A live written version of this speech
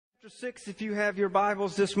Chapter 6, if you have your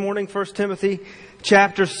Bibles this morning, 1 Timothy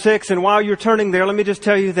chapter 6. And while you're turning there, let me just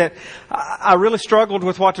tell you that I really struggled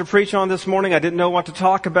with what to preach on this morning. I didn't know what to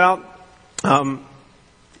talk about. You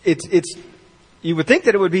would think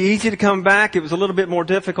that it would be easy to come back. It was a little bit more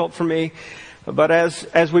difficult for me. But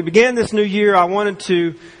as we began this new year, I wanted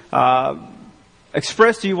to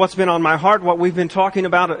express to you what's been on my heart, what we've been talking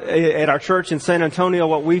about at our church in San Antonio,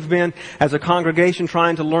 what we've been as a congregation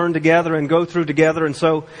trying to learn together and go through together. And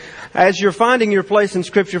so as you're finding your place in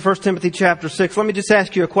Scripture, 1 Timothy chapter 6, let me just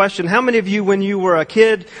ask you a question. How many of you, when you were a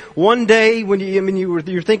kid, one day when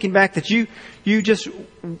you're thinking back that you just,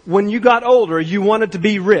 when you got older, you wanted to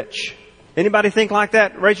be rich? Anybody think like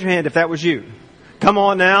that? Raise your hand if that was you. Come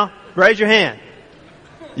on now. Raise your hand.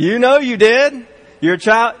 You know you did. You're a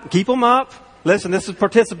child. Keep them up. Listen, this is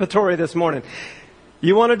participatory this morning.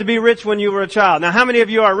 You wanted to be rich when you were a child. Now, how many of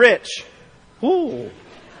you are rich? Ooh.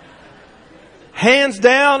 Hands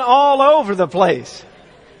down all over the place.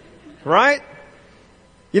 Right?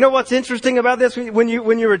 You know what's interesting about this? When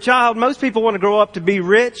you're a child, most people want to grow up to be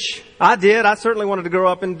rich. I did. I certainly wanted to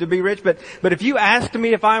grow up and to be rich. But if you asked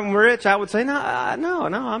me if I'm rich, I would say, no, I'm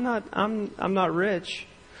not. I'm not rich.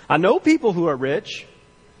 I know people who are rich.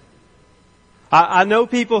 I know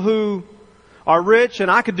people who are rich,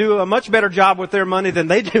 and I could do a much better job with their money than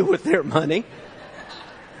they do with their money.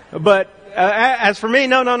 But as for me,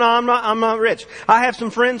 no, I'm not rich. I have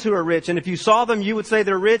some friends who are rich, and if you saw them, you would say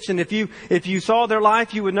they're rich. And if you saw their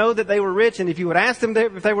life, you would know that they were rich. And if you would ask them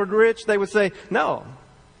if they were rich, they would say, no,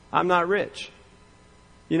 I'm not rich.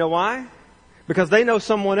 You know why? Because they know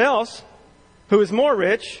someone else who is more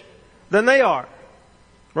rich than they are.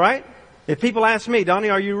 Right? If people ask me, Donnie,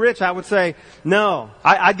 are you rich? I would say, no.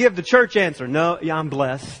 I give the church answer. No, yeah, I'm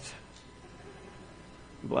blessed.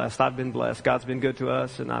 Blessed. I've been blessed. God's been good to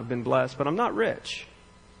us, and I've been blessed, but I'm not rich.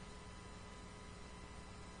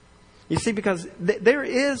 You see, because there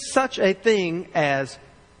is such a thing as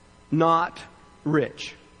not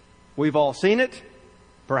rich. We've all seen it.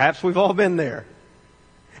 Perhaps we've all been there.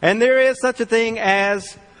 And there is such a thing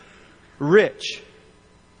as rich.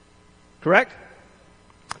 Correct?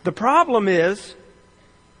 The problem is,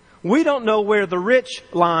 we don't know where the rich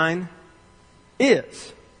line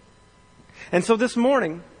is. And so this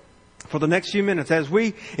morning, for the next few minutes, as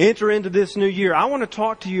we enter into this new year, I want to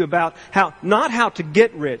talk to you about not how to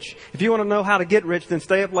get rich. If you want to know how to get rich, then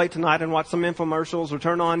stay up late tonight and watch some infomercials or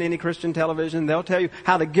turn on any Christian television. They'll tell you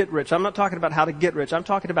how to get rich. I'm not talking about how to get rich. I'm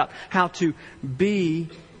talking about how to be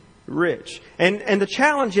rich. And the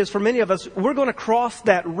challenge is, for many of us, we're going to cross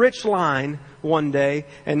that rich line one day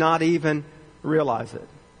and not even realize it.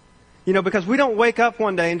 You know, because we don't wake up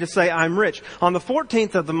one day and just say, I'm rich. On the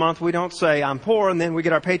 14th of the month, we don't say, I'm poor, and then we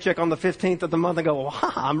get our paycheck on the 15th of the month and go,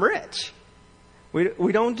 wow, I'm rich.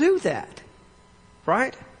 We don't do that.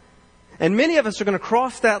 Right? And many of us are going to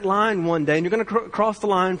cross that line one day, and you're going to cross the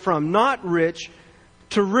line from not rich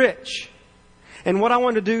to rich. And what I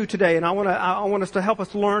want to do today, and I want us to help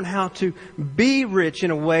us learn how to be rich in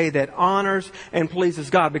a way that honors and pleases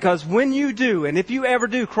God. Because when you do, and if you ever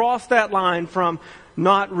do cross that line from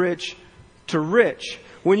not rich to rich,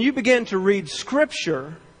 when you begin to read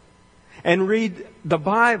Scripture and read the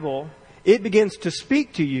Bible, it begins to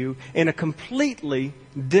speak to you in a completely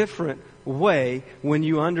different way when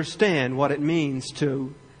you understand what it means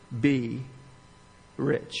to be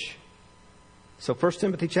rich. So 1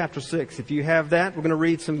 Timothy chapter 6, if you have that, we're going to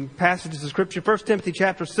read some passages of Scripture. 1 Timothy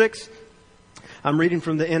chapter 6, I'm reading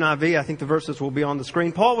from the NIV. I think the verses will be on the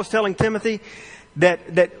screen. Paul was telling Timothy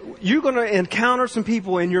that you're going to encounter some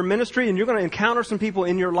people in your ministry, and you're going to encounter some people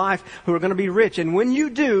in your life who are going to be rich. And when you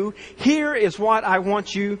do, here is what I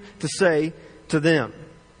want you to say to them.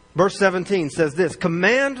 Verse 17 says this,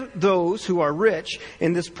 command those who are rich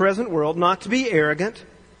in this present world not to be arrogant,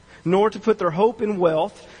 nor to put their hope in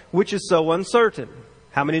wealth, which is so uncertain.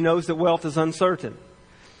 How many knows that wealth is uncertain?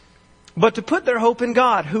 But to put their hope in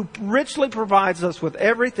God, who richly provides us with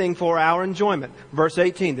everything for our enjoyment. Verse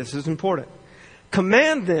 18, this is important.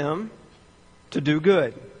 Command them to do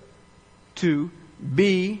good, to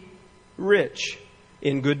be rich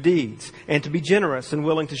in good deeds, and to be generous and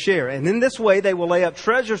willing to share. And in this way they will lay up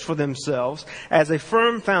treasures for themselves as a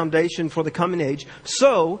firm foundation for the coming age.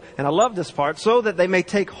 So, and I love this part, so that they may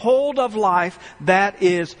take hold of life that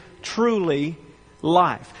is truly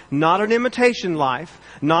life. Not an imitation life,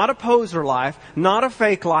 not a poser life, not a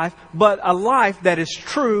fake life, but a life that is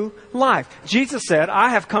true life. Jesus said, I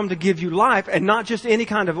have come to give you life, and not just any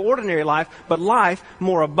kind of ordinary life, but life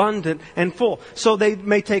more abundant and full. So they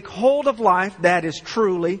may take hold of life that is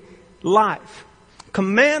truly life.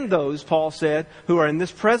 Command those, Paul said, who are in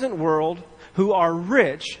this present world, who are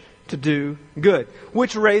rich, to do good.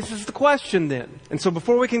 Which raises the question then. And so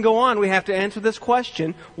before we can go on, we have to answer this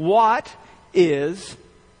question. What is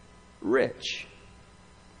rich?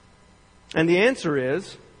 And the answer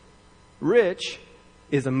is, rich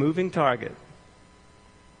is a moving target.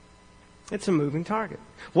 It's a moving target.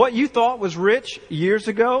 What you thought was rich years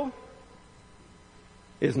ago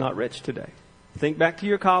is not rich today. Think back to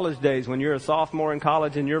your college days when you're a sophomore in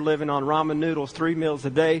college and you're living on ramen noodles 3 meals a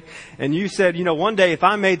day. And you said, one day if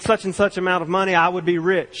I made such and such amount of money, I would be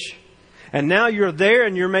rich. And now you're there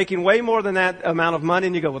and you're making way more than that amount of money.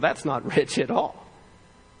 And you go, well, that's not rich at all.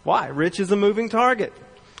 Why? Rich is a moving target.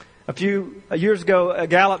 A few years ago,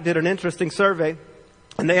 Gallup did an interesting survey.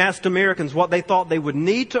 And they asked Americans what they thought they would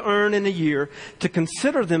need to earn in a year to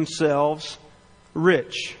consider themselves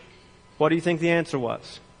rich. What do you think the answer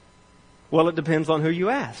was? Well, it depends on who you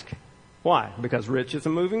ask. Why? Because rich is a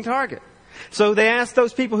moving target. So they asked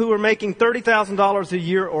those people who were making $30,000 a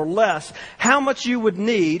year or less how much you would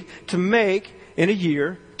need to make in a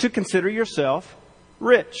year to consider yourself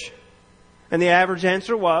rich. And the average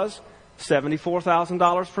answer was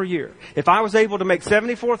 $74,000 per year. If I was able to make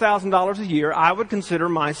 $74,000 a year, I would consider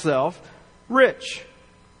myself rich.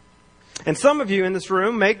 And some of you in this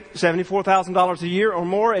room make $74,000 a year or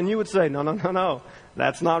more, and you would say, no,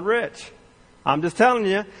 that's not rich. I'm just telling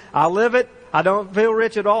you, I live it. I don't feel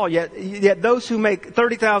rich at all. Yet those who make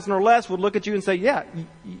 $30,000 or less would look at you and say, yeah,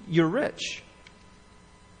 you're rich.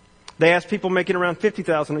 They asked people making around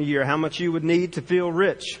 $50,000 a year how much you would need to feel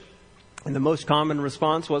rich. And the most common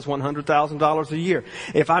response was $100,000 a year.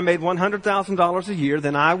 If I made $100,000 a year,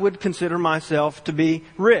 then I would consider myself to be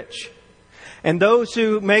rich. And those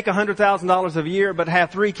who make $100,000 a year but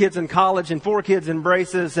have 3 kids in college and 4 kids in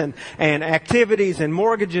braces and activities and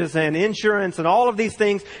mortgages and insurance and all of these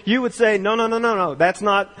things, you would say, no, that's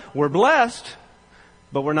not, we're blessed,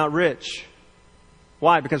 but we're not rich.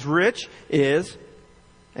 Why? Because rich is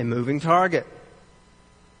a moving target.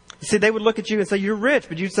 You see, they would look at you and say, you're rich,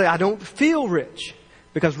 but you'd say, I don't feel rich,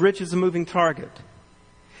 because rich is a moving target.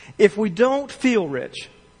 If we don't feel rich,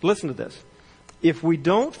 listen to this. If we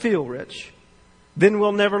don't feel rich, then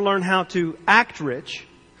we'll never learn how to act rich.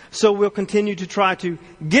 So we'll continue to try to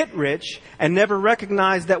get rich and never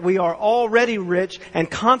recognize that we are already rich.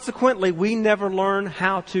 And consequently, we never learn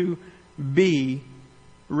how to be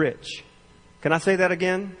rich. Can I say that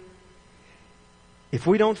again? If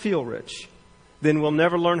we don't feel rich, then we'll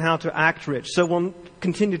never learn how to act rich. So we'll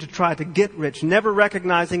continue to try to get rich, never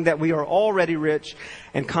recognizing that we are already rich.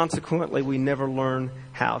 And consequently, we never learn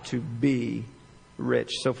how to be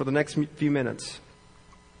rich. So for the next few minutes,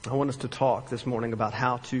 I want us to talk this morning about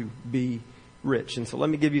how to be rich. And so let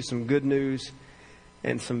me give you some good news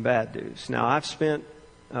and some bad news. Now, I've spent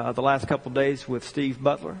the last couple of days with Steve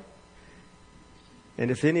Butler. And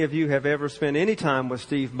if any of you have ever spent any time with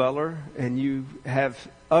Steve Butler and you have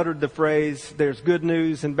uttered the phrase, there's good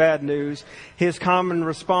news and bad news, his common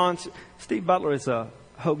response, Steve Butler is a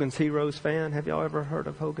Hogan's Heroes fan. Have y'all ever heard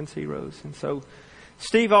of Hogan's Heroes? And so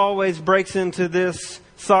Steve always breaks into this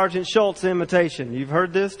Sergeant Schultz imitation. You've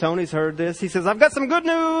heard this. Tony's heard this. He says, I've got some good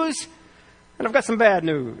news and I've got some bad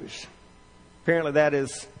news. Apparently that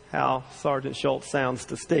is how Sergeant Schultz sounds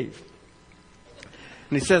to Steve.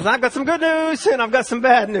 And he says, I've got some good news and I've got some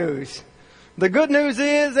bad news. The good news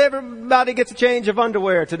is everybody gets a change of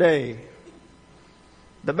underwear today.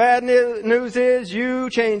 The bad news is you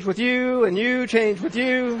change with you and you change with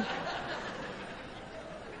you.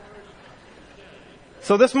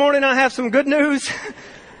 So this morning I have some good news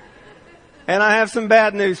and I have some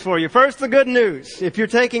bad news for you. First, the good news. If you're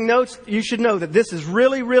taking notes, you should know that this is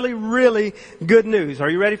really, really, really good news. Are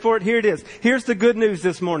you ready for it? Here it is. Here's the good news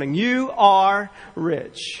this morning. You are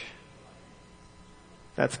rich.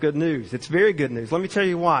 That's good news. It's very good news. Let me tell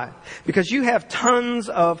you why. Because you have tons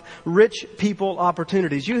of rich people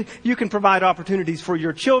opportunities. You can provide opportunities for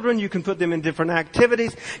your children. You can put them in different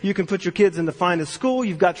activities. You can put your kids in the finest school.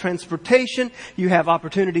 You've got transportation. You have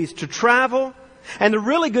opportunities to travel. And the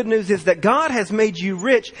really good news is that God has made you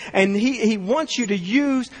rich, and He wants you to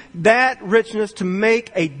use that richness to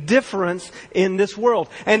make a difference in this world.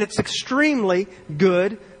 And it's extremely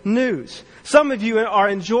good news. Some of you are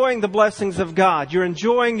enjoying the blessings of God. You're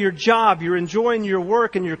enjoying your job. You're enjoying your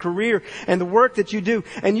work and your career and the work that you do.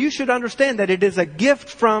 And you should understand that it is a gift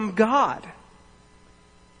from God.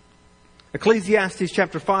 Ecclesiastes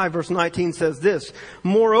chapter 5 verse 19 says this,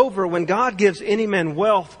 moreover, when God gives any man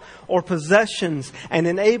wealth or possessions and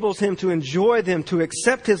enables him to enjoy them, to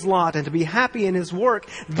accept his lot and to be happy in his work,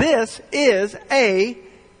 this is a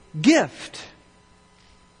gift.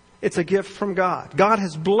 It's a gift from God. God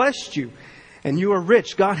has blessed you and you are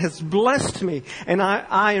rich. God has blessed me and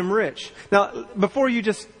I am rich. Now, before you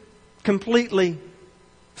just completely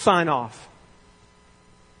sign off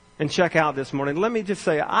and check out this morning, let me just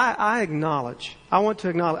say, I know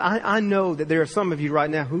that there are some of you right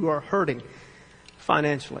now who are hurting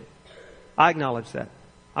financially. I acknowledge that.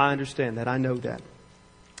 I understand that. I know that.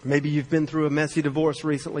 Maybe you've been through a messy divorce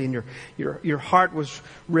recently and your heart was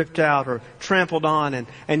ripped out or trampled on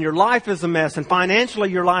and your life is a mess, and financially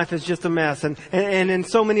your life is just a mess, and in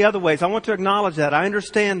so many other ways. I want to acknowledge that. I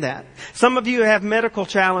understand that. Some of you have medical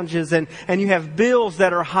challenges and you have bills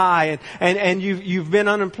that are high and you've been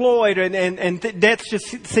unemployed and debts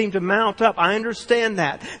just seem to mount up. I understand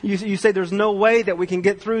that. You say there's no way that we can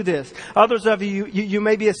get through this. Others of you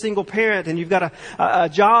may be a single parent and you've got a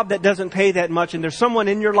job that doesn't pay that much, and there's someone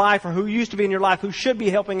in your life or who used to be in your life who should be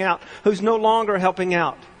helping out, who's no longer helping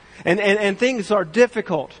out. And things are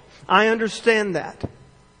difficult. I understand that.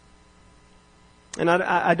 And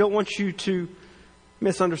I don't want you to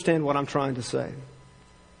misunderstand what I'm trying to say.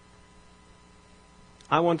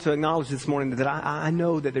 I want to acknowledge this morning that I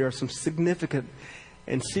know that there are some significant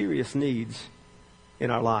and serious needs in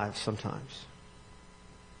our lives sometimes.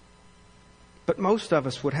 But most of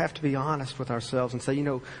us would have to be honest with ourselves and say,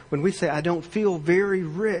 when we say, I don't feel very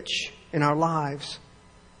rich in our lives,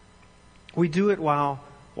 we do it while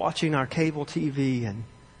watching our cable TV and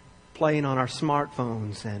playing on our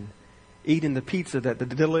smartphones and eating the pizza that the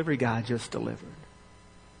delivery guy just delivered.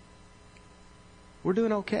 We're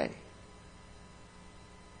doing okay.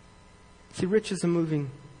 See, rich is a moving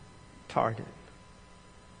target.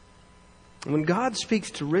 When God speaks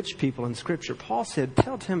to rich people in Scripture, Paul said,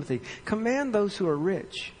 tell Timothy, command those who are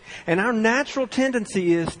rich. And our natural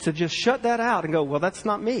tendency is to just shut that out and go, well, that's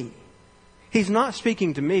not me. He's not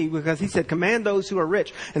speaking to me, because he said, command those who are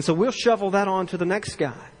rich. And so we'll shovel that on to the next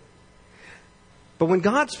guy. But when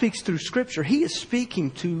God speaks through Scripture, He is speaking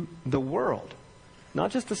to the world. Not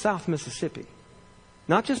just to South Mississippi.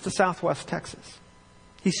 Not just to Southwest Texas.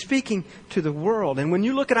 He's speaking to the world. And when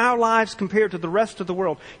you look at our lives compared to the rest of the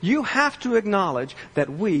world, you have to acknowledge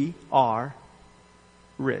that we are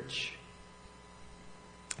rich.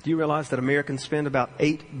 Do you realize that Americans spend about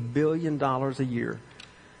 $8 billion a year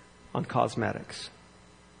on cosmetics?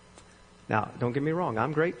 Now, don't get me wrong,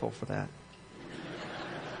 I'm grateful for that.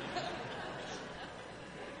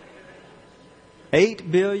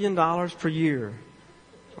 $8 billion per year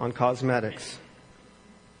on cosmetics.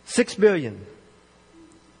 $6 billion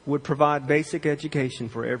would provide basic education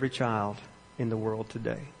for every child in the world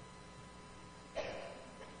today.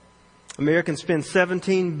 Americans spend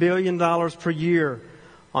 $17 billion per year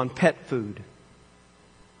on pet food.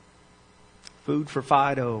 Food for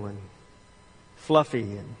Fido and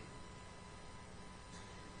Fluffy and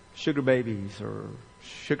sugar babies or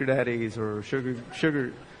sugar daddies or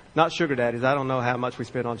not sugar daddies. I don't know how much we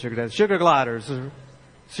spend on sugar daddies. Sugar gliders.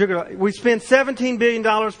 We spend $17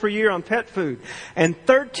 billion per year on pet food. And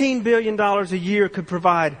 $13 billion a year could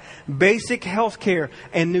provide basic health care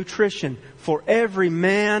and nutrition for every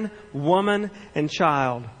man, woman, and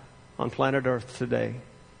child on planet Earth today.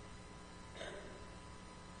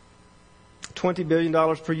 $20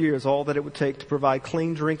 billion per year is all that it would take to provide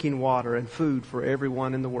clean drinking water and food for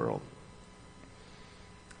everyone in the world.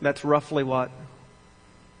 That's roughly what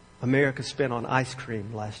America spent on ice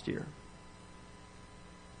cream last year.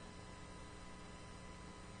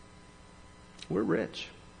 We're rich.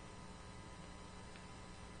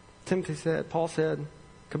 Paul said,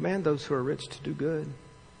 command those who are rich to do good,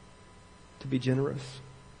 to be generous.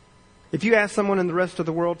 If you ask someone in the rest of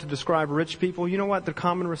the world to describe rich people, you know what the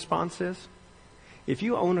common response is? If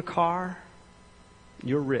you own a car,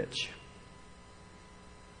 you're rich.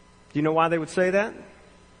 Do you know why they would say that?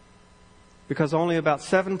 Because only about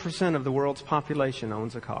 7% of the world's population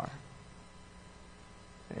owns a car.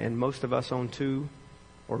 And most of us own 2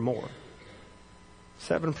 or more.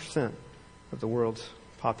 7% of the world's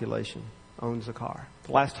population owns a car.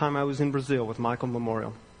 The last time I was in Brazil with Michael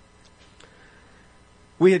Memorial,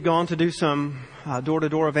 we had gone to do some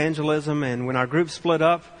door-to-door evangelism, and when our group split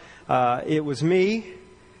up, it was me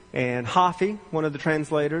and Hafi, one of the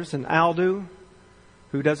translators, and Aldo,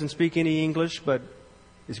 who doesn't speak any English but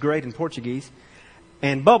is great in Portuguese,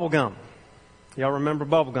 and Bubblegum. Y'all remember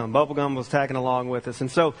Bubblegum? Bubblegum was tagging along with us. And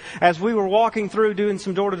so as we were walking through doing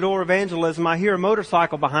some door-to-door evangelism, I hear a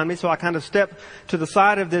motorcycle behind me, so I kind of step to the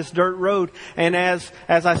side of this dirt road. And as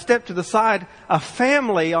I step to the side, a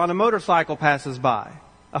family on a motorcycle passes by.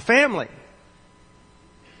 A family.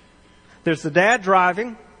 There's the dad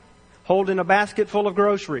driving, holding a basket full of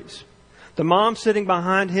groceries. The mom sitting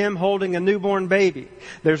behind him holding a newborn baby.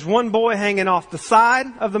 There's one boy hanging off the side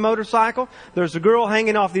of the motorcycle. There's a girl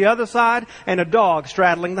hanging off the other side and a dog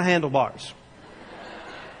straddling the handlebars.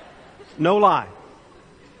 No lie.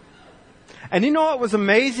 And you know what was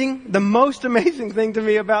amazing? The most amazing thing to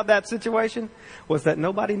me about that situation was that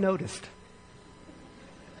nobody noticed.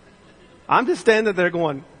 I'm just standing there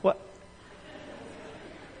going, what?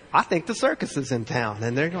 I think the circus is in town.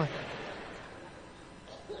 And they're going.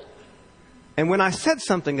 And when I said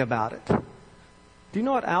something about it, do you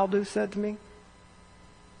know what Aldo said to me?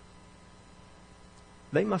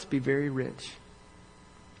 They must be very rich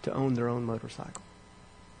to own their own motorcycle.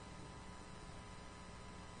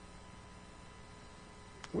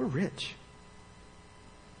 We're rich.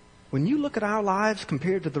 When you look at our lives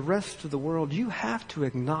compared to the rest of the world, you have to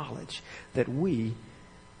acknowledge that we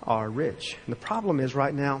are rich. And the problem is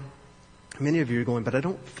right now, many of you are going, but I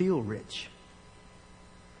don't feel rich.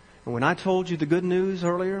 And when I told you the good news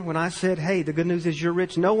earlier, when I said, hey, the good news is you're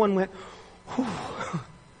rich, no one went, whew,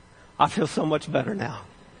 I feel so much better now.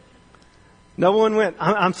 No one went,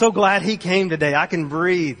 I'm so glad he came today. I can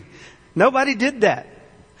breathe. Nobody did that.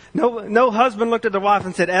 No husband looked at the wife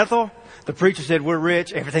and said, Ethel, the preacher said we're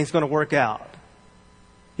rich. Everything's going to work out.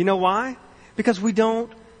 You know why? Because we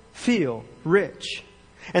don't feel rich.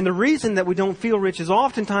 And the reason that we don't feel rich is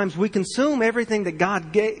oftentimes we consume everything that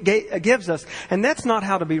God gives us. And that's not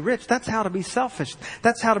how to be rich. That's how to be selfish.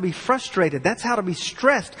 That's how to be frustrated. That's how to be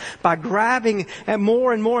stressed by grabbing at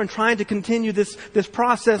more and more and trying to continue this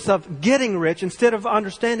process of getting rich instead of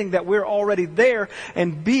understanding that we're already there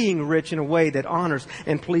and being rich in a way that honors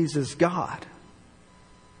and pleases God.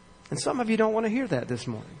 And some of you don't want to hear that this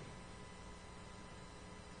morning.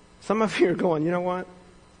 Some of you are going, you know what?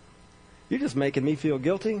 You're just making me feel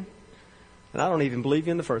guilty, and I don't even believe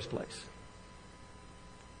you in the first place.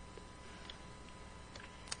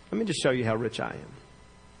 Let me just show you how rich I am.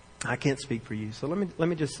 I can't speak for you, so let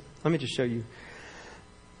me just show you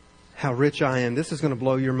how rich I am. This is going to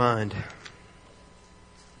blow your mind.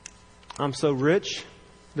 I'm so rich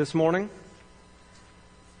this morning.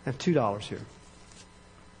 I have $2 here.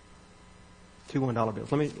 Two $1 bills.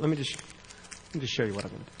 Let me just show you what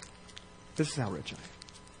I'm going to do. This is how rich I am.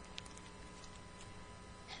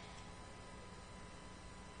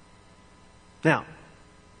 Now,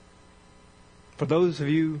 for those of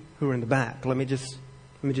you who are in the back, let me just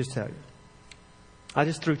tell you. I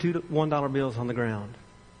just threw two $1 bills on the ground.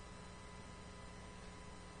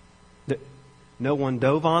 No one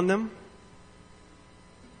dove on them.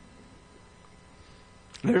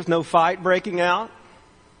 There's no fight breaking out.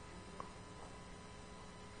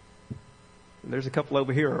 There's a couple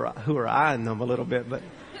over here who are eyeing them a little bit, but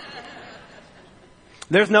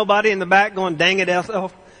there's nobody in the back going, dang it,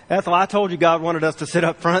 Ethel, I told you God wanted us to sit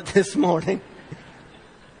up front this morning.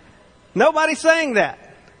 Nobody's saying that.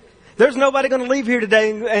 There's nobody going to leave here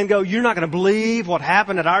today and go, you're not going to believe what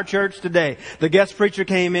happened at our church today. The guest preacher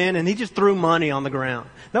came in and he just threw money on the ground.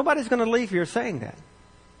 Nobody's going to leave here saying that.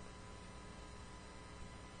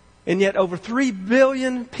 And yet over 3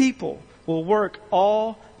 billion people will work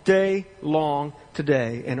all day long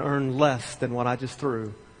today and earn less than what I just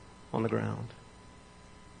threw on the ground.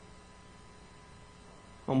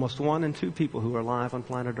 Almost 1 in 2 people who are alive on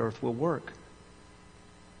planet Earth will work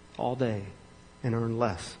all day and earn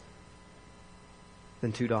less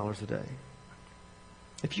than $2 a day.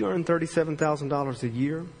 If you earn $37,000 a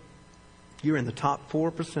year, you're in the top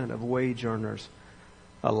 4% of wage earners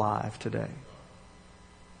alive today.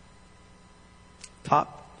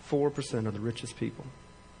 Top 4% of the richest people.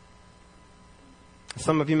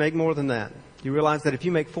 Some of you make more than that. You realize that if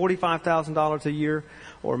you make $45,000 a year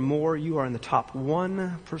or more, you are in the top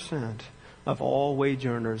 1% of all wage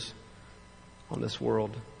earners on this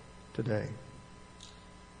world today.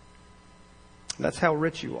 That's how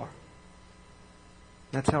rich you are.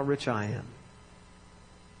 That's how rich I am.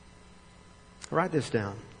 Write this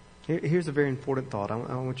down. Here's a very important thought. I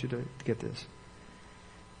want you to get this.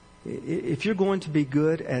 If you're going to be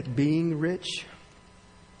good at being rich,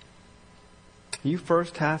 you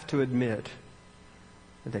first have to admit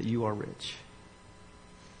that you are rich.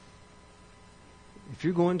 If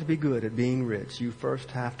you're going to be good at being rich, you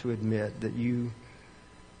first have to admit that you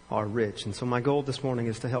are rich. And so my goal this morning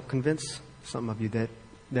is to help convince some of you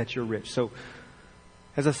that you're rich. So,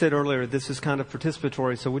 as I said earlier, this is kind of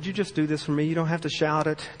participatory. So would you just do this for me? You don't have to shout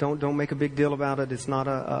it. Don't make a big deal about it. It's not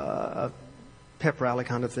a pep rally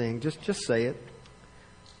kind of thing. Just say it.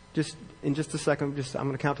 Just in just a second, I'm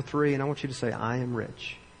going to count to 3, and I want you to say, I am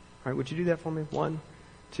rich. All right, would you do that for me? 1,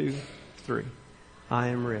 2, 3. I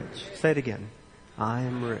am rich. Say it again. I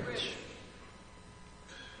am rich.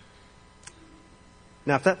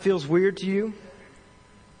 Now, if that feels weird to you,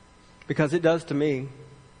 because it does to me,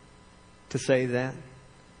 to say that,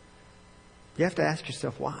 you have to ask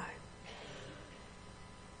yourself why.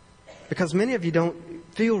 Because many of you don't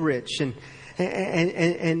feel rich, and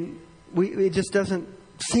it just doesn't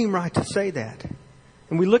seem right to say that.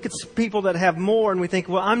 And we look at people that have more and we think,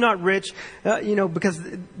 well, I'm not rich, because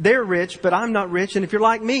they're rich, but I'm not rich. And if you're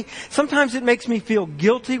like me, sometimes it makes me feel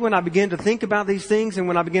guilty when I begin to think about these things and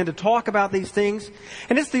when I begin to talk about these things.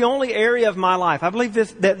 And it's the only area of my life. I believe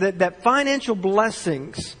that financial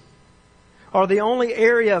blessings are the only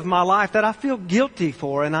area of my life that I feel guilty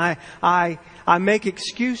for and I make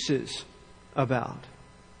excuses about.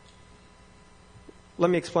 Let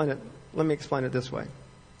me explain it this way.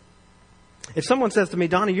 If someone says to me,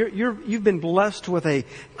 Donnie, you've been blessed with a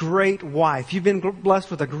great wife. You've been blessed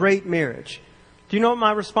with a great marriage. Do you know what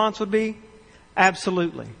my response would be?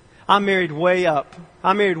 Absolutely. I'm married way up.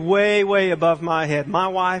 I'm married way, way above my head. My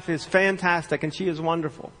wife is fantastic and she is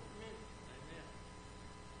wonderful.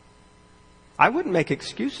 I wouldn't make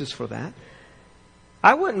excuses for that.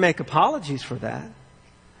 I wouldn't make apologies for that.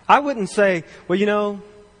 I wouldn't say, well,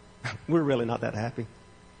 we're really not that happy.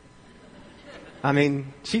 I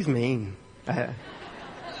mean, she's mean.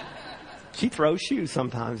 She throws shoes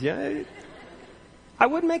sometimes. Yeah, I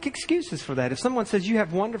wouldn't make excuses for that. If someone says you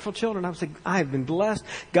have wonderful children, I would say I have been blessed.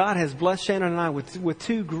 God has blessed Shannon and I with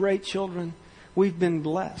two great children. We've been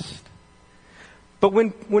blessed. But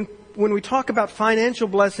when we talk about financial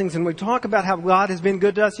blessings and we talk about how God has been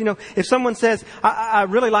good to us, if someone says I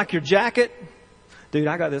really like your jacket, dude,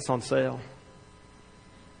 I got this on sale.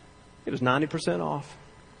 It was 90% off.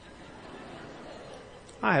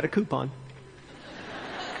 I had a coupon.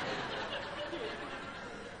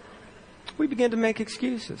 We begin to make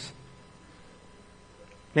excuses.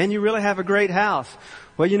 Man, you really have a great house.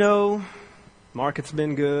 Well, market's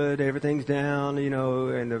been good, everything's down,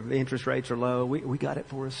 and the interest rates are low. We got it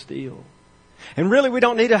for a steal. And really, we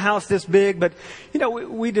don't need a house this big, but,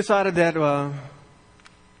 we decided that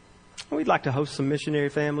we'd like to host some missionary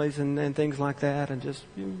families and things like that, and just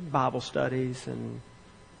Bible studies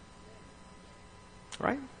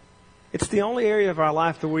right? It's the only area of our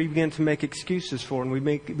life that we begin to make excuses for, and we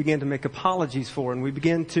begin to make apologies for, and we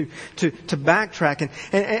begin to backtrack.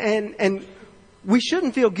 And we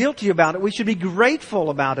shouldn't feel guilty about it. We should be grateful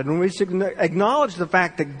about it, and we should acknowledge the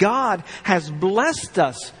fact that God has blessed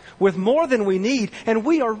us with more than we need, and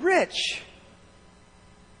we are rich.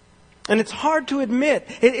 And it's hard to admit.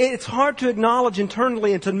 It's hard to acknowledge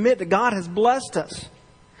internally and to admit that God has blessed us.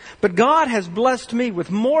 But God has blessed me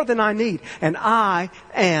with more than I need, and I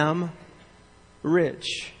am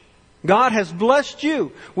rich. God has blessed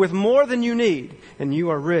you with more than you need, and you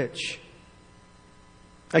are rich.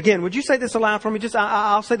 Again, would you say this aloud for me?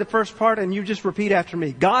 I'll say the first part, and you just repeat after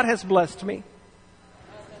me. God has blessed me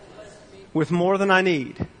with more than I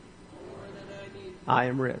need. I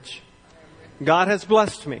am rich. God has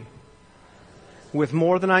blessed me with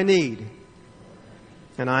more than I need,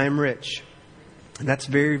 and I am rich. And that's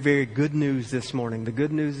very, very good news this morning. The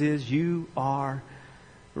good news is you are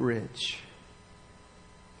rich.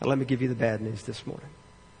 Now let me give you the bad news this morning.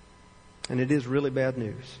 And it is really bad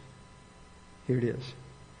news. Here it is.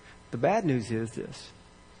 The bad news is this.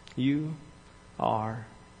 You are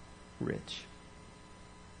rich.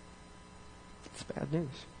 It's bad news.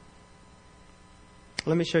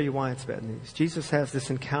 Let me show you why it's bad news. Jesus has this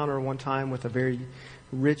encounter one time with a very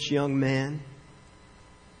rich young man.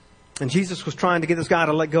 And Jesus was trying to get this guy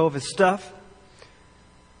to let go of his stuff.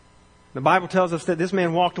 The Bible tells us that this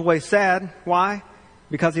man walked away sad. Why?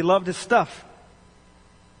 Because he loved his stuff.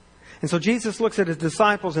 And so Jesus looks at his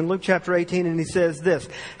disciples in Luke chapter 18 and he says this.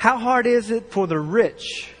 How hard is it for the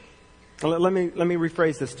rich? Let me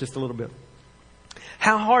rephrase this just a little bit.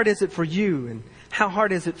 How hard is it for you and how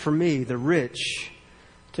hard is it for me, the rich,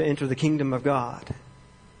 to enter the kingdom of God?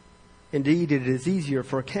 Indeed, it is easier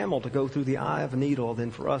for a camel to go through the eye of a needle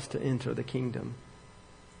than for us to enter the kingdom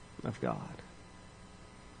of God.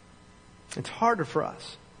 It's harder for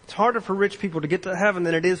us. It's harder for rich people to get to heaven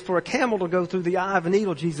than it is for a camel to go through the eye of a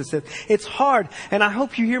needle, Jesus said. It's hard. And I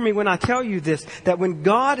hope you hear me when I tell you this, that when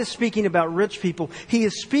God is speaking about rich people, He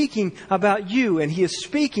is speaking about you, and He is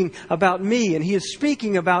speaking about me, and He is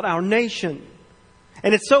speaking about our nation.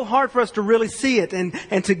 And it's so hard for us to really see it and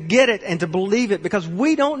to get it and to believe it, because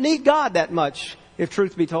we don't need God that much, if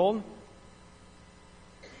truth be told.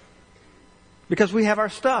 Because we have our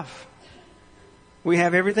stuff. We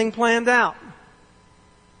have everything planned out.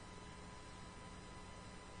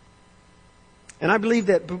 And I believe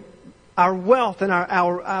that our wealth and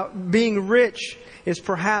our being rich is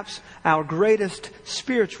perhaps our greatest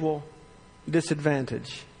spiritual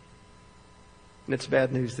disadvantage. And it's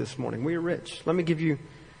bad news this morning. We are rich. Let me give you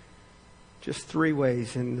just 3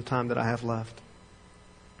 ways in the time that I have left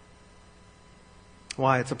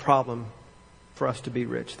why it's a problem for us to be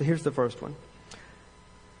rich. Here's the first one.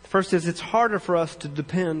 The first is it's harder for us to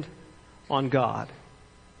depend on God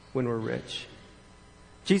when we're rich.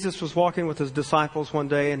 Jesus was walking with his disciples one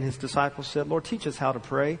day, and his disciples said, Lord, teach us how to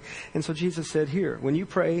pray. And so Jesus said, here, when you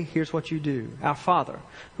pray, here's what you do. Our Father,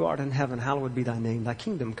 who art in heaven, hallowed be thy name. Thy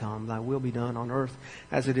kingdom come, thy will be done on earth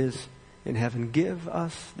as it is in heaven. Give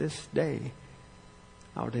us this day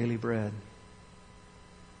our daily bread.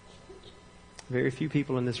 Very few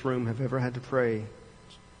people in this room have ever had to pray,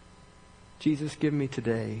 Jesus, give me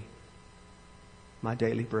today my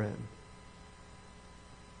daily bread.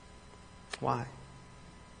 Why?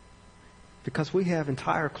 Because we have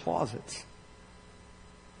entire closets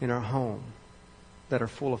in our home that are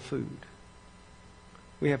full of food.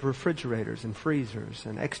 We have refrigerators and freezers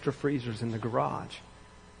and extra freezers in the garage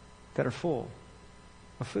that are full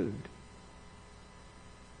of food.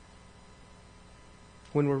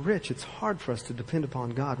 When we're rich, it's hard for us to depend upon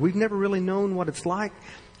God. We've never really known what it's like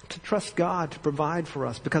to trust God to provide for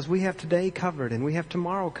us because we have today covered and we have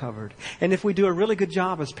tomorrow covered. And if we do a really good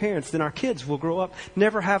job as parents, then our kids will grow up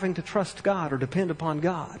never having to trust God or depend upon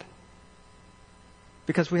God.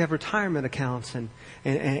 Because we have retirement accounts and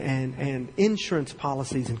insurance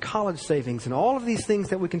policies and college savings and all of these things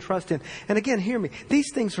that we can trust in. And again, hear me.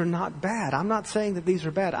 These things are not bad. I'm not saying that these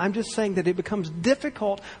are bad. I'm just saying that it becomes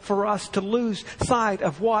difficult for us to lose sight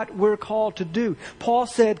of what we're called to do. Paul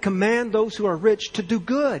said, command those who are rich to do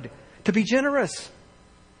good, to be generous,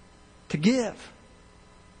 to give.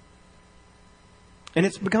 And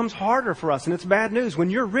it becomes harder for us, and it's bad news. When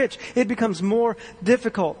you're rich, it becomes more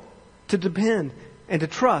difficult to depend and to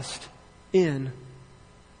trust in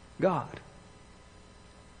God.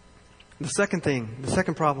 The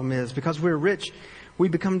second problem is because we're rich, we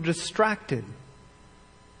become distracted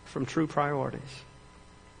from true priorities.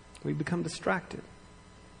 We become distracted.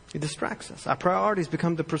 It distracts us. Our priorities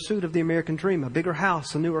become the pursuit of the American dream, a bigger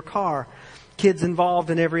house, a newer car, kids involved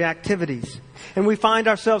in every activities. And we find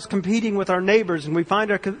ourselves competing with our neighbors, and we find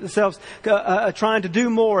ourselves trying to do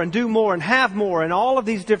more and have more and all of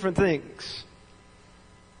these different things.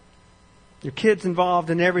 Your kids involved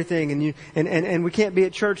in everything, and we can't be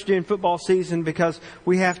at church during football season because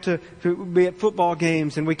we have to be at football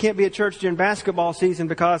games, and we can't be at church during basketball season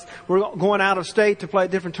because we're going out of state to play at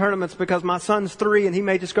different tournaments because my son's 3 and he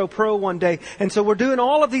may just go pro one day. And so we're doing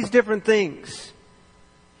all of these different things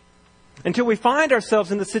until we find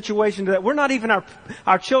ourselves in the situation that we're not even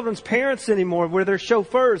our children's parents anymore, where they're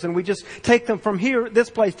chauffeurs, and we just take them from here, this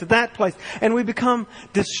place to that place, and we become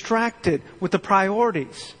distracted with the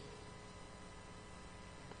priorities.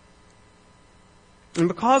 And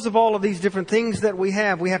because of all of these different things that we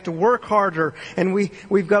have to work harder, and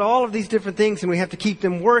we've got all of these different things, and we have to keep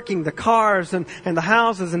them working, the cars and the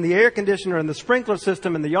houses and the air conditioner and the sprinkler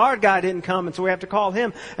system, and the yard guy didn't come, and so we have to call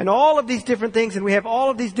him, and all of these different things, and we have all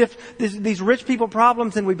of these rich people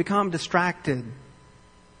problems, and we become distracted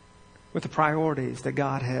with the priorities that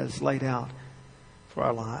God has laid out for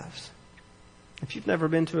our lives. If you've never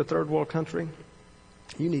been to a third world country,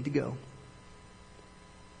 you need to go.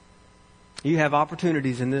 You have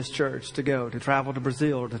opportunities in this church to go, to travel to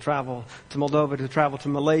Brazil, to travel to Moldova, to travel to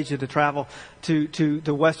Malaysia, to travel to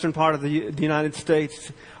the western part of the United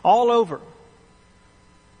States, all over.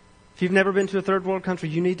 If you've never been to a third world country,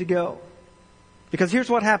 you need to go. Because here's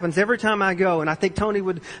what happens every time I go, and I think Tony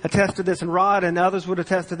would attest to this, and Rod and others would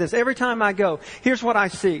attest to this. Every time I go, here's what I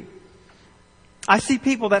see. I see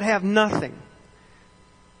people that have nothing.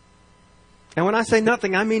 And when I say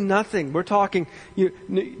nothing, I mean nothing. We're talking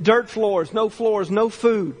dirt floors, no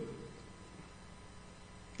food,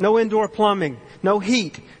 no indoor plumbing, no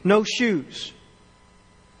heat, no shoes.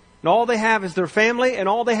 And all they have is their family, and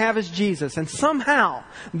all they have is Jesus. And somehow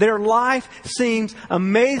their life seems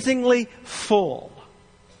amazingly full.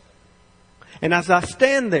 And as I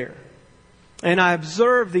stand there, and I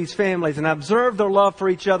observe these families, and I observe their love for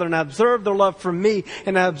each other, and I observe their love for me,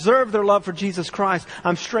 and I observe their love for Jesus Christ,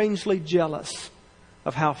 I'm strangely jealous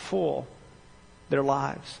of how full their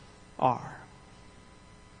lives are.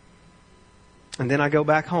 And then I go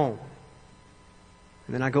back home.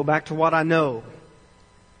 And then I go back to what I know.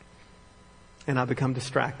 And I become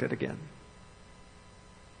distracted again.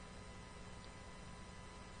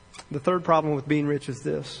 The third problem with being rich is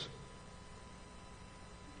this.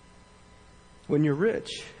 When you're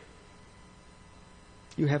rich,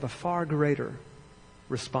 you have a far greater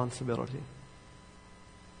responsibility.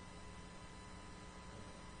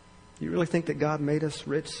 You really think that God made us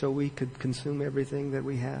rich so we could consume everything that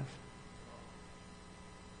we have?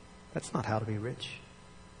 That's not how to be rich.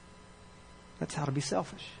 That's how to be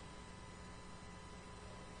selfish.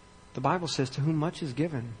 The Bible says, to whom much is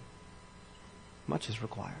given, much is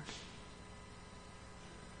required.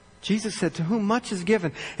 Jesus said, to whom much is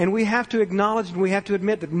given. And we have to acknowledge and we have to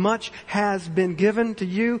admit that much has been given to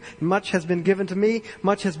you, much has been given to me,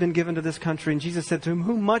 much has been given to this country. And Jesus said, to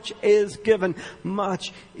whom much is given,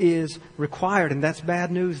 much is required. And that's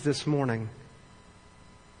bad news this morning.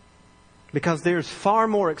 Because there's far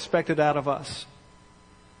more expected out of us.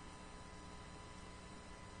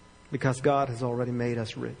 Because God has already made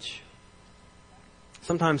us rich.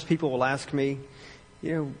 Sometimes people will ask me,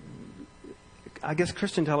 I guess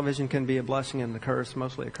Christian television can be a blessing and a curse,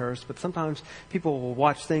 mostly a curse. But sometimes people will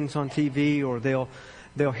watch things on TV or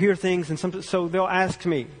they'll hear things, and so they'll ask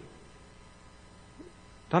me,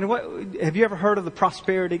 Donnie, have you ever heard of the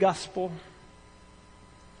prosperity gospel?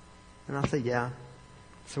 And I'll say, yeah.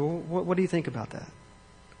 So what do you think about that?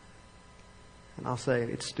 And I'll say,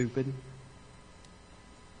 it's stupid.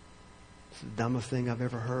 It's the dumbest thing I've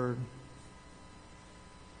ever heard.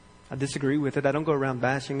 I disagree with it. I don't go around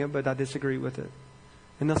bashing it, but I disagree with it.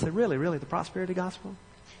 And they'll say, really, the prosperity gospel?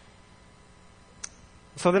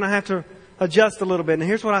 So then I have to adjust a little bit. And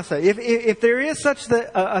here's what I say. If there is such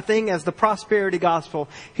a thing as the prosperity gospel,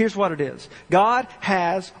 here's what it is. God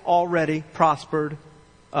has already prospered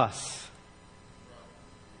us.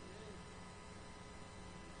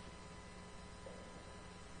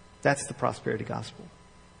 That's the prosperity gospel.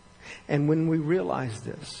 And when we realize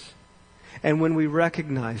this, and when we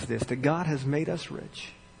recognize this, that God has made us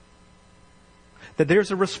rich, that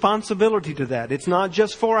there's a responsibility to that. It's not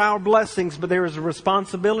just for our blessings, but there is a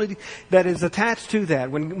responsibility that is attached to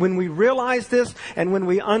that. When we realize this and when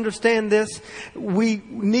we understand this, we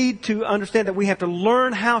need to understand that we have to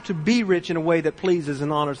learn how to be rich in a way that pleases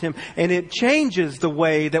and honors Him. And it changes the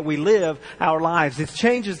way that we live our lives. It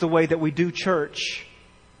changes the way that we do church.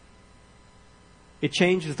 It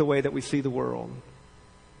changes the way that we see the world.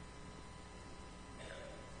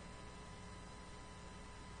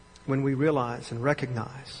 When we realize and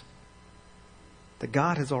recognize that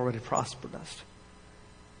God has already prospered us,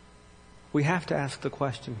 we have to ask the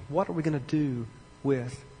question, what are we going to do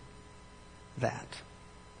with that?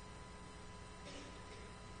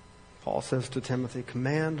 Paul says to Timothy,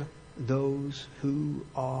 command those who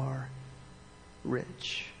are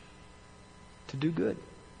rich to do good.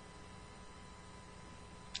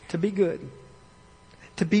 To be good.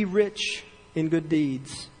 To be rich in good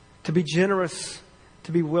deeds. To be generous.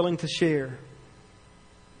 To be willing to share.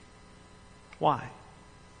 Why?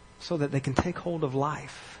 So that they can take hold of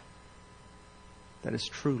life that is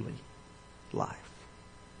truly life.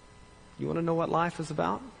 You want to know what life is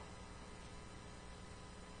about?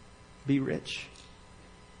 Be rich.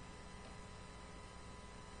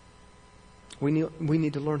 We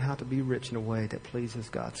need to learn how to be rich in a way that pleases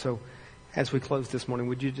God. So, as we close this morning,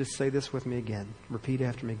 would you just say this with me again? Repeat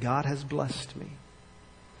after me. God has blessed me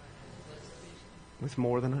with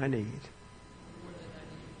more than I need,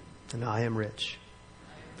 and I am rich.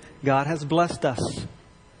 God has blessed us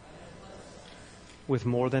with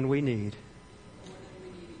more than we need.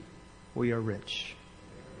 We are rich.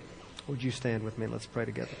 Would you stand with me? Let's pray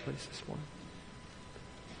together, please, this morning.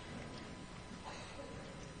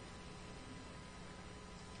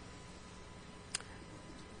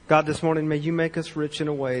 God, this morning, may you make us rich in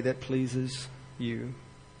a way that pleases you.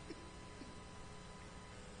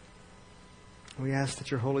 We ask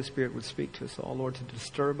that your Holy Spirit would speak to us all, Lord, to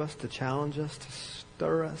disturb us, to challenge us, to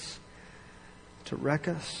stir us, to wreck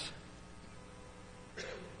us.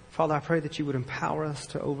 Father, I pray that you would empower us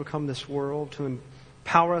to overcome this world, to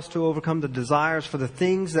empower us to overcome the desires for the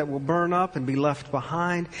things that will burn up and be left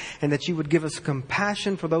behind, and that you would give us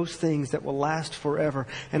compassion for those things that will last forever,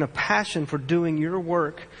 and a passion for doing your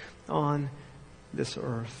work on this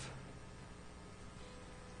earth.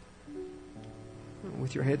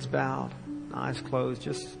 With your heads bowed, eyes closed,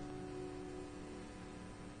 just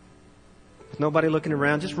with nobody looking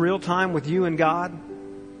around, just real time with you and God.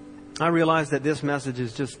 I realize that this message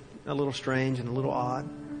is just a little strange and a little odd,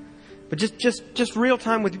 but just real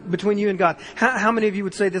time between you and God. How many of you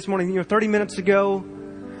would say this morning, 30 minutes ago,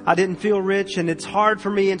 I didn't feel rich, and it's hard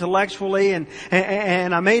for me intellectually, and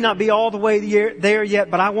I may not be all the way there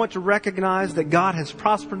yet, but I want to recognize that God has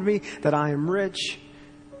prospered me, that I am rich.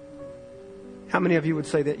 How many of you would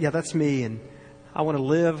say that, yeah, that's me, and I want to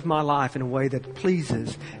live my life in a way that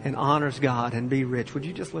pleases and honors God and be rich? Would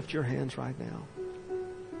you just lift your hands right now?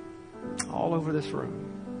 All over this room.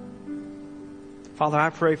 Father,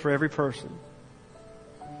 I pray for every person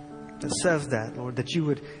that says that, Lord, that you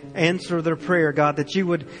would answer their prayer, God, that you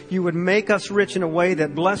would make us rich in a way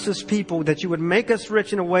that blesses people, that you would make us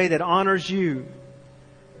rich in a way that honors you.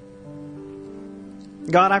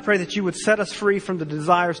 God, I pray that you would set us free from the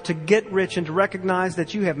desires to get rich and to recognize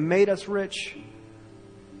that you have made us rich.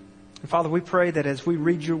 And Father, we pray that as we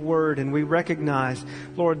read your word and we recognize,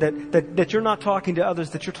 Lord, that you're not talking to others,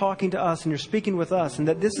 that you're talking to us and you're speaking with us, and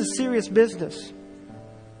that this is serious business,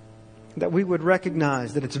 that we would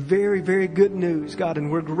recognize that it's very, very good news, God,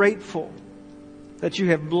 and we're grateful that you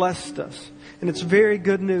have blessed us. And it's very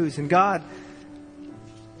good news. And God,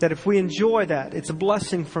 that if we enjoy that, it's a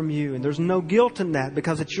blessing from you. And there's no guilt in that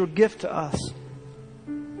because it's your gift to us.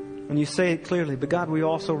 When you say it clearly. But God, we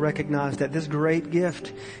also recognize that this great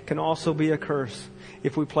gift can also be a curse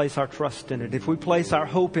if we place our trust in it, if we place our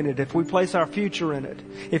hope in it, if we place our future in it,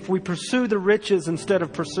 if we pursue the riches instead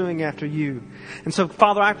of pursuing after you. And so,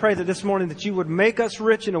 Father, I pray that this morning that you would make us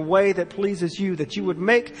rich in a way that pleases you, that you would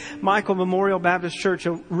make Michael Memorial Baptist Church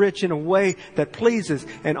rich in a way that pleases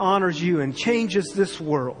and honors you and changes this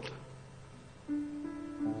world.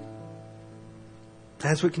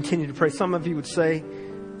 As we continue to pray, some of you would say,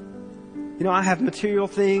 you know, I have material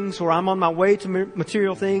things, or I'm on my way to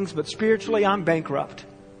material things, but spiritually I'm bankrupt.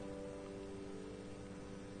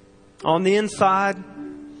 On the inside,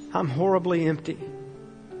 I'm horribly empty.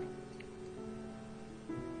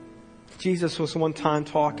 Jesus was one time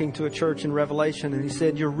talking to a church in Revelation, and he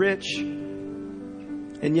said, you're rich,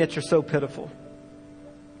 and yet you're so pitiful.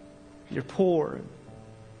 You're poor, and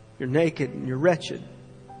you're naked, and you're wretched.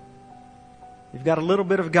 You've got a little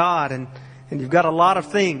bit of God, and you've got a lot of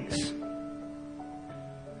things.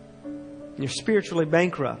 You're spiritually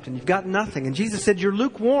bankrupt and you've got nothing. And Jesus said, you're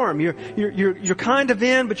lukewarm. You're kind of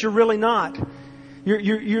in, but you're really not.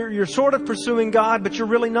 You're sort of pursuing God, but you're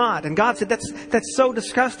really not. And God said, that's so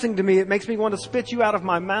disgusting to me. It makes me want to spit you out of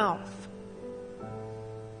my mouth.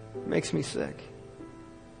 It makes me sick.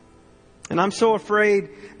 And I'm so afraid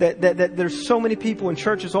that there's so many people in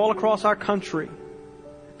churches all across our country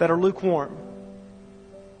that are lukewarm.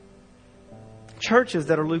 Churches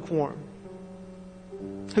that are lukewarm.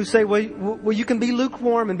 Who say, well, you can be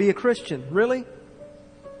lukewarm and be a Christian. Really?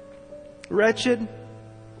 Wretched,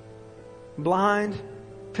 blind,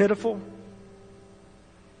 pitiful.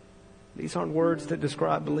 These aren't words that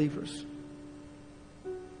describe believers.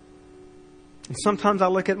 And sometimes I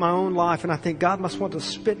look at my own life and I think God must want to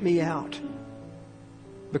spit me out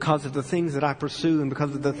because of the things that I pursue and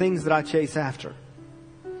because of the things that I chase after.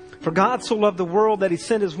 For God so loved the world that He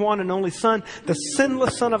sent His one and only Son, the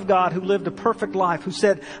sinless Son of God who lived a perfect life, who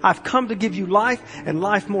said, I've come to give you life and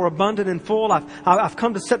life more abundant and full. I've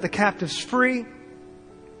come to set the captives free,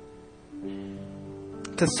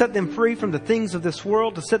 to set them free from the things of this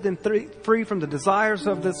world, to set them free from the desires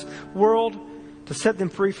of this world, to set them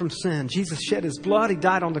free from sin. Jesus shed His blood. He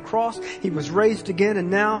died on the cross. He was raised again.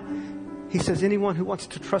 And now He says, anyone who wants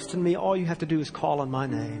to trust in me, all you have to do is call on my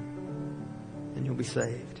name and you'll be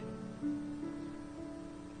saved.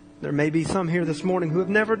 There may be some here this morning who have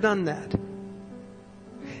never done that.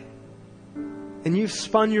 And you've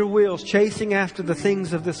spun your wheels chasing after the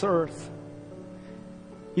things of this earth.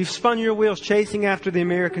 You've spun your wheels chasing after the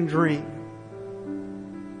American dream.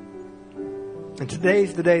 And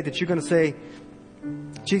today's the day that you're going to say,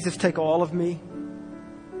 Jesus, take all of me.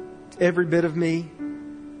 Every bit of me.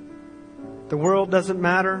 The world doesn't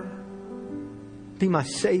matter. Be my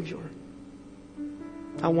Savior.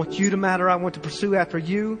 I want you to matter. I want to pursue after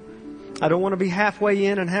you. I don't want to be halfway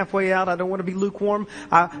in and halfway out. I don't want to be lukewarm.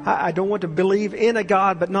 I don't want to believe in a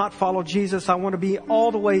God but not follow Jesus. I want to be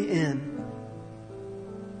all the way in.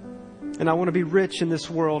 And I want to be rich in this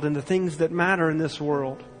world and the things that matter in this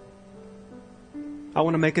world. I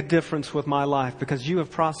want to make a difference with my life because you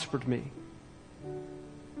have prospered me.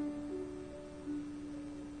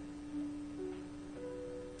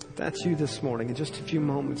 If that's you this morning, in just a few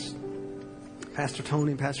moments, Pastor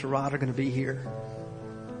Tony and Pastor Rod are going to be here.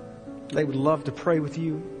 They would love to pray with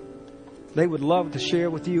you. They would love to share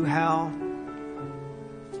with you how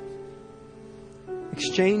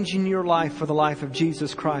exchanging your life for the life of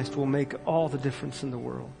Jesus Christ will make all the difference in the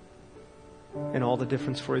world and all the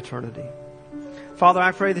difference for eternity. Father,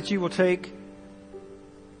 I pray that you will take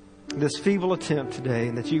this feeble attempt today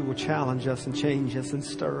and that you will challenge us and change us and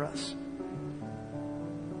stir us.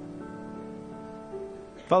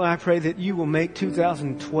 Father, I pray that you will make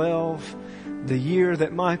 2012 the year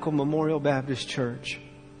that Michael Memorial Baptist Church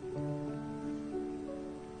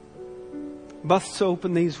busts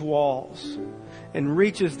open these walls and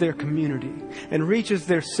reaches their community and reaches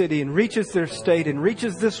their city and reaches their state and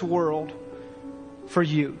reaches this world for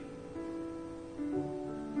you.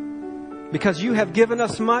 Because you have given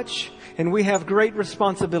us much and we have great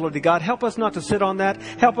responsibility. God, help us not to sit on that.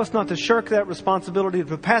 Help us not to shirk that responsibility,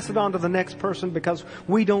 to pass it on to the next person because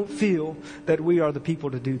we don't feel that we are the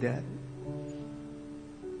people to do that.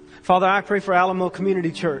 Father, I pray for Alamo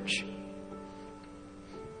Community Church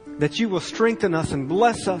that you will strengthen us and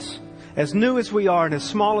bless us as new as we are and as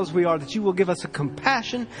small as we are, that you will give us a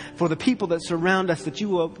compassion for the people that surround us, that you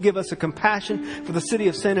will give us a compassion for the city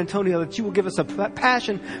of San Antonio, that you will give us a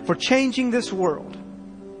passion for changing this world.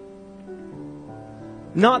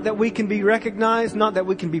 Not that we can be recognized, not that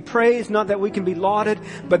we can be praised, not that we can be lauded,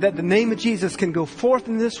 but that the name of Jesus can go forth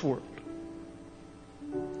in this world.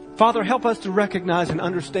 Father, help us to recognize and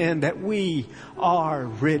understand that we are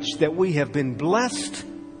rich, that we have been blessed,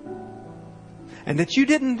 and that you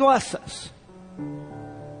didn't bless us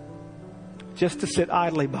just to sit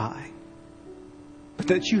idly by, but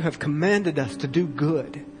that you have commanded us to do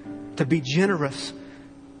good, to be generous,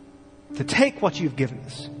 to take what you've given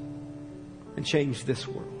us and change this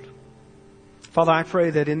world. Father, I pray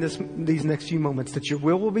that in these next few moments that your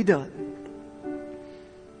will be done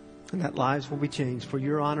and that lives will be changed. For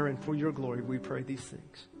your honor and for your glory, we pray these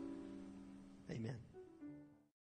things. Amen.